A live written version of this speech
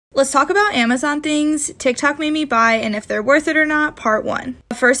Let's talk about Amazon things TikTok made me buy and if they're worth it or not, part 1.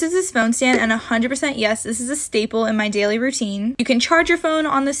 First is this phone stand, and 100% yes, this is a staple in my daily routine. You can charge your phone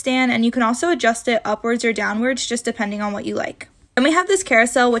on the stand, and you can also adjust it upwards or downwards just depending on what you like. Then we have this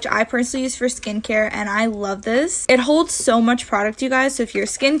carousel, which I personally use for skincare, and I love this. It holds so much product, you guys, so if you're a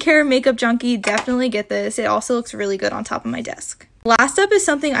skincare makeup junkie, definitely get this. It also looks really good on top of my desk. Last up is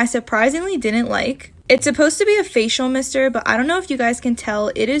something I surprisingly didn't like. It's supposed to be a facial mister, but I don't know if you guys can tell,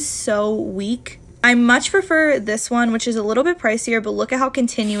 it is so weak. I much prefer this one, which is a little bit pricier, but look at how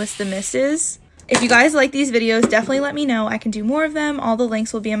continuous the mist is. If you guys like these videos, definitely let me know. I can do more of them. All the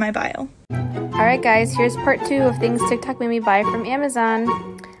links will be in my bio. Alright guys, here's part 2 of things TikTok made me buy from Amazon.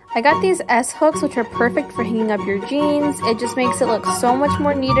 I got these S hooks, which are perfect for hanging up your jeans. It just makes it look so much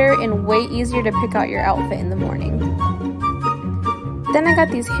more neater and way easier to pick out your outfit in the morning. Then I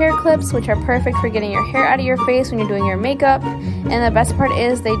got these hair clips, which are perfect for getting your hair out of your face when you're doing your makeup. And the best part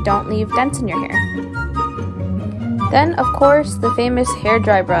is they don't leave dents in your hair. Then, of course, the famous hair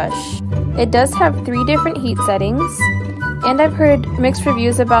dry brush. It does have 3 different heat settings. And I've heard mixed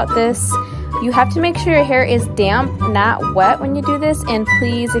reviews about this. You have to make sure your hair is damp, not wet when you do this, and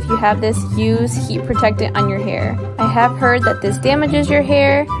please, if you have this, use heat protectant on your hair. I have heard that this damages your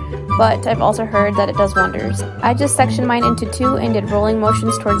hair, but I've also heard that it does wonders. I just sectioned mine into 2 and did rolling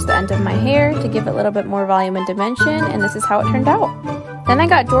motions towards the end of my hair to give it a little bit more volume and dimension, and this is how it turned out. Then I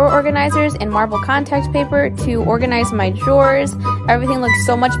got drawer organizers and marble contact paper to organize my drawers. Everything looked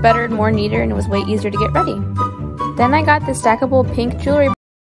so much better and more neater, and it was way easier to get ready. Then I got the stackable pink jewelry.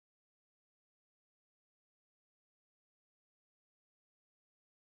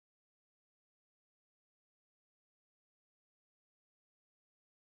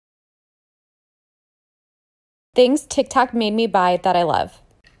 Things TikTok made me buy that I love.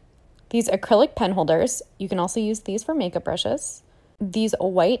 These acrylic pen holders. You can also use these for makeup brushes. These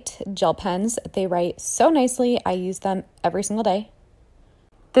white gel pens, they write so nicely. I use them every single day.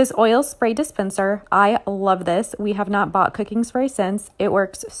 This oil spray dispenser, I love this. We have not bought cooking spray since. It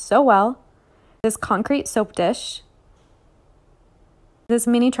works so well. This concrete soap dish. This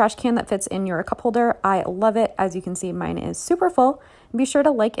mini trash can that fits in your cup holder. I love it. As you can see, mine is super full. Be sure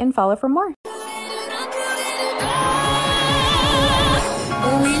to like and follow for more.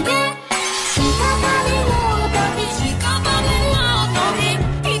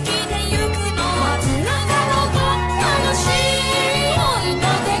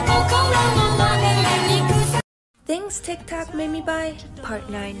 Things TikTok made me buy, part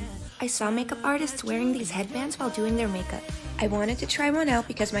 9. I saw makeup artists wearing these headbands while doing their makeup. I wanted to try one out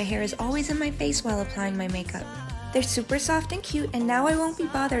because my hair is always in my face while applying my makeup. They're super soft and cute, and now I won't be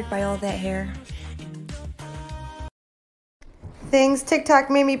bothered by all that hair. Things TikTok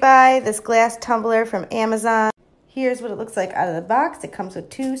made me buy, this glass tumbler from Amazon. Here's what it looks like out of the box. It comes with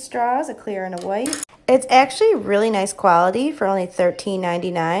 2 straws, a clear and a white. It's actually really nice quality for only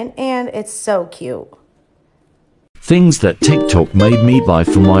 $13.99, and it's so cute. Things that TikTok made me buy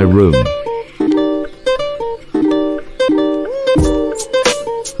for my room.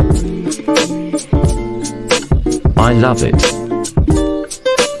 I love it.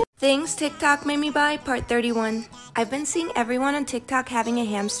 Things TikTok made me buy, part 31. I've been seeing everyone on TikTok having a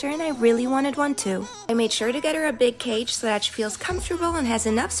hamster, and I really wanted one too. I made sure to get her a big cage so that she feels comfortable and has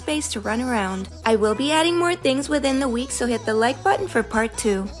enough space to run around. I will be adding more things within the week, so hit the like button for part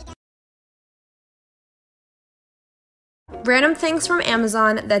 2. Random things from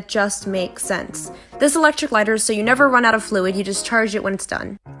Amazon that just make sense. This electric lighter is so you never run out of fluid, you just charge it when it's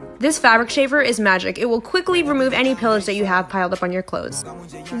done. This fabric shaver is magic. It will quickly remove any pillage that you have piled up on your clothes.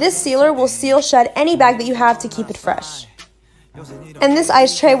 This sealer will seal shut any bag that you have to keep it fresh. And this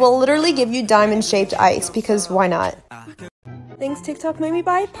ice tray will literally give you diamond-shaped ice, because why not? Things TikTok made me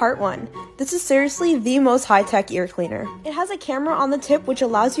buy, part 1. This is seriously the most high-tech ear cleaner. It has a camera on the tip which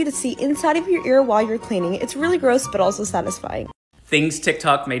allows you to see inside of your ear while you're cleaning. It's really gross but also satisfying. Things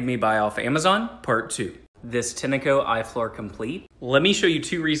TikTok made me buy off Amazon, part 2. This Tinico iFloor Complete. Let me show you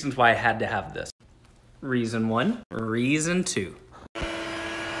 2 reasons why I had to have this. Reason 1, reason 2.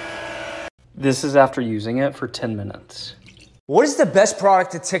 This is after using it for 10 minutes. What is the best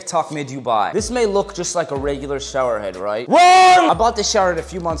product that TikTok made you buy? This may look just like a regular shower head, right? Wrong! I bought this shower head a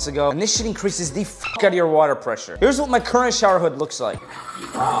few months ago, and this shit increases the fuck out of your water pressure. Here's what my current shower hood looks like.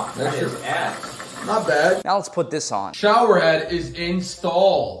 Wow, that is ass. Not bad. Now let's put this on. Shower head is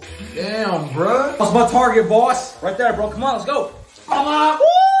installed. Damn, bruh. That's my target, boss. Right there, bro. Come on, let's go. Come on.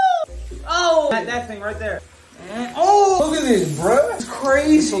 Woo! Oh! That thing right there. And, oh! Look at this, bruh. It's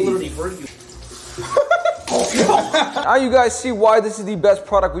crazy. So literally hurt you. Now you guys see why this is the best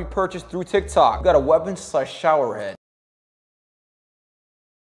product we purchased through TikTok. We got a weapon/shower head.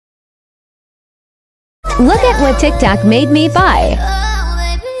 Look at what TikTok made me buy.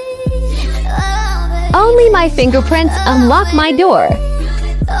 Only my fingerprints unlock my door.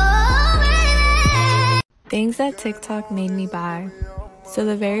 Things that TikTok made me buy. So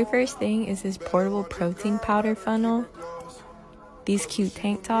the very first thing is this portable protein powder funnel, these cute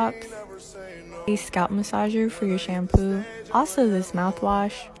tank tops, a scalp massager for your shampoo, also this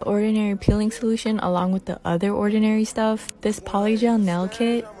mouthwash, the Ordinary peeling solution along with the other Ordinary stuff, this polygel nail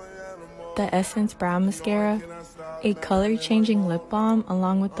kit, the Essence brow mascara, a color changing lip balm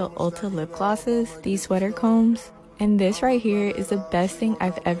along with the Ulta lip glosses, these sweater combs, and this right here is the best thing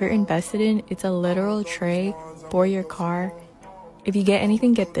I've ever invested in. It's a literal tray for your car. If you get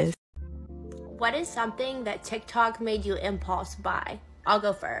anything, get this. What is something that TikTok made you impulse buy? I'll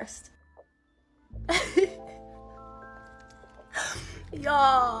go first.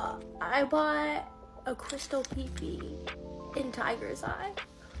 Y'all, I bought a crystal peepee in Tiger's Eye.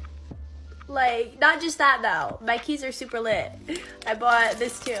 Like, not just that though. My keys are super lit. I bought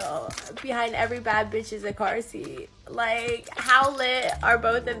this too. Behind every bad bitch is a car seat. Like, how lit are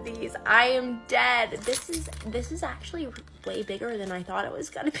both of these? I am dead. This is actually way bigger than I thought it was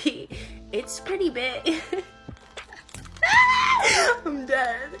gonna be. It's pretty big. I'm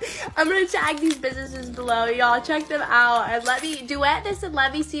dead. I'm gonna tag these businesses below. Y'all check them out and let me duet this and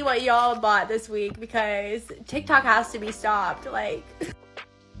let me see what y'all bought this week, because TikTok has to be stopped. Like,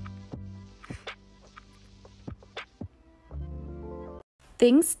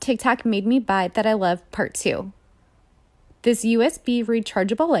 Things TikTok made me buy that I love, part 2. This USB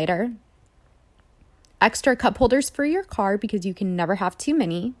rechargeable lighter, extra cup holders for your car because you can never have too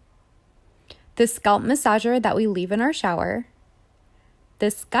many, this scalp massager that we leave in our shower,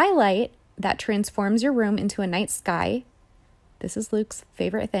 this skylight that transforms your room into a night sky. This is Luke's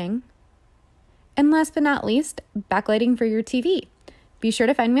favorite thing. And last but not least, backlighting for your TV. Be sure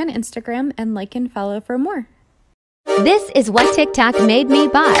to find me on Instagram and like and follow for more. This is what TikTok made me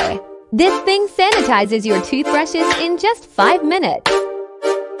buy. This thing sanitizes your toothbrushes in just 5 minutes.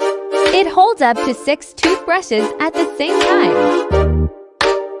 It holds up to 6 toothbrushes at the same time.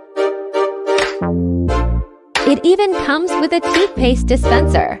 It even comes with a toothpaste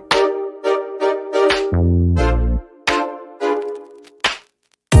dispenser.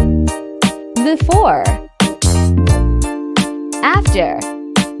 Before. After.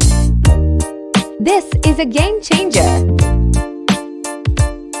 This is a game changer.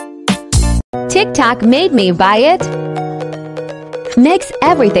 TikTok made me buy it. Makes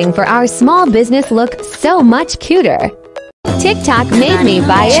everything for our small business look so much cuter. TikTok made me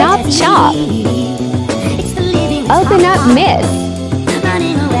buy it. Chop chop. Open up miss.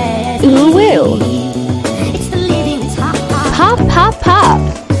 Ooh woo. Pop pop pop.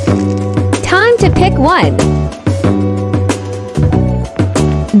 Time to pick one.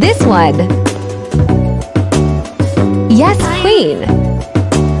 This one. Yes, queen.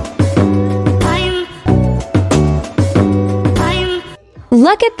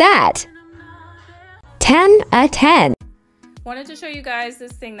 Look at that. 10 a 10. Wanted to show you guys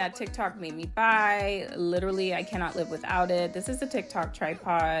this thing that TikTok made me buy. Literally, I cannot live without it. This is a TikTok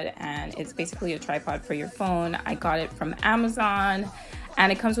tripod, and it's basically a tripod for your phone. I got it from Amazon,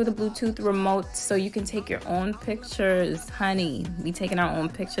 and it comes with a Bluetooth remote, so you can take your own pictures. Honey, we taking our own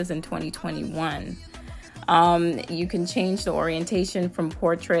pictures in 2021. You can change the orientation from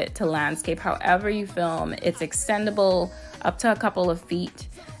portrait to landscape, however you film. It's extendable up to a couple of feet,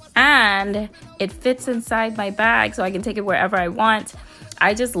 and it fits inside my bag so I can take it wherever I want.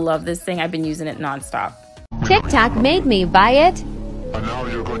 I just love this thing. I've been using it nonstop. TikTok made me buy it. And now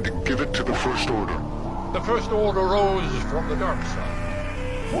you're going to give it to the First Order. The First Order rose from the dark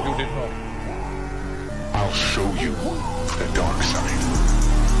side. You didn't know. I'll show you the dark side.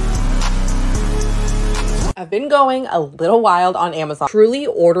 I've been going a little wild on Amazon, truly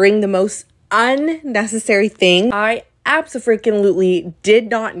ordering the most unnecessary thing. I absolutely did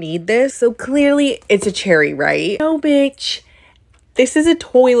not need this. So clearly it's a cherry, right? No, bitch. This is a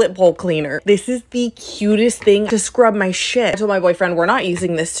toilet bowl cleaner. This is the cutest thing to scrub my shit. I told my boyfriend we're not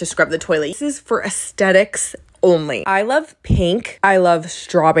using this to scrub the toilet. This is for aesthetics only. I love pink, I love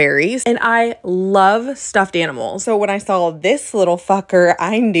strawberries, and I love stuffed animals. So when I saw this little fucker,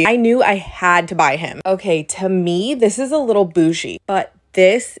 I knew I had to buy him. Okay, to me, this is a little bougie, but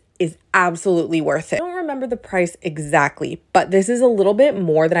this is absolutely worth it. I don't remember the price exactly, but this is a little bit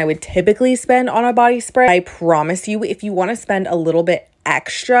more than I would typically spend on a body spray. I promise you, if you want to spend a little bit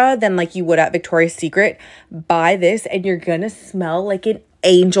extra than like you would at Victoria's Secret, buy this and you're gonna smell like an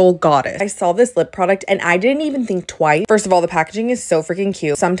angel goddess. I saw this lip product and I didn't even think twice. First of all, the packaging is so freaking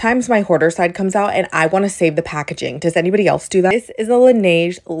cute. Sometimes my hoarder side comes out and I want to save the packaging. Does anybody else do that? This is a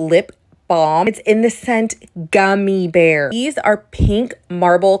Laneige lip bomb. It's in the scent Gummy Bear. These are pink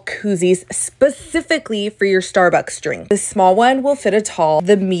marble koozies specifically for your Starbucks drink. The small one will fit a tall,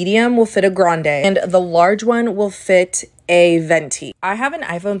 the medium will fit a grande, and the large one will fit a venti. I have an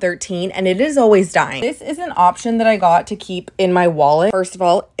iPhone 13 and it is always dying. This is an option that I got to keep in my wallet. First of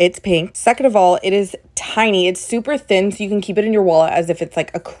all, it's pink. Second of all, it is tiny. It's super thin, so you can keep it in your wallet as if it's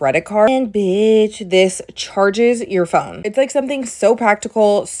like a credit card. And bitch, this charges your phone. It's like something so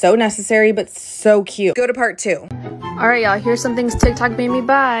practical, so necessary, but so cute. Go to part 2. All right, y'all, here's some things TikTok made me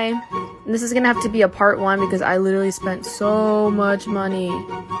buy. And this is gonna have to be a part 1 because I literally spent so much money.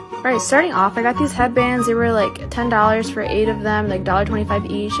 All right, starting off, I got these headbands. They were like $10 for 8 of them, like $1.25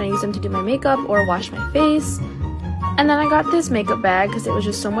 each. And I use them to do my makeup or wash my face. And then I got this makeup bag because it was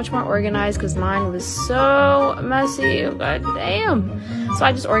just so much more organized because mine was so messy. God damn. So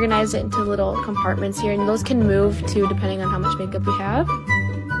I just organized it into little compartments here, and those can move too depending on how much makeup you have.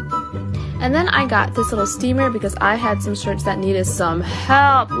 And then I got this little steamer because I had some shirts that needed some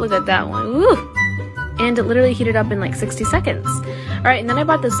help. Look at that one. Woo! And it literally heated up in like 60 seconds. All right, and then I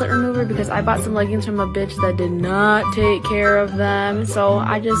bought the slit remover because I bought some leggings from a bitch that did not take care of them. So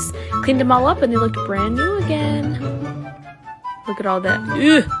I just cleaned them all up and they looked brand new again. Look at all that.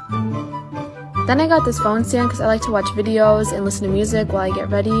 Ugh. Then I got this phone stand because I like to watch videos and listen to music while I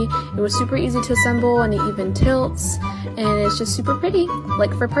get ready. It was super easy to assemble and it even tilts. And it's just super pretty,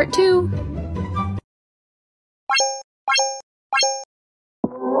 like for part 2.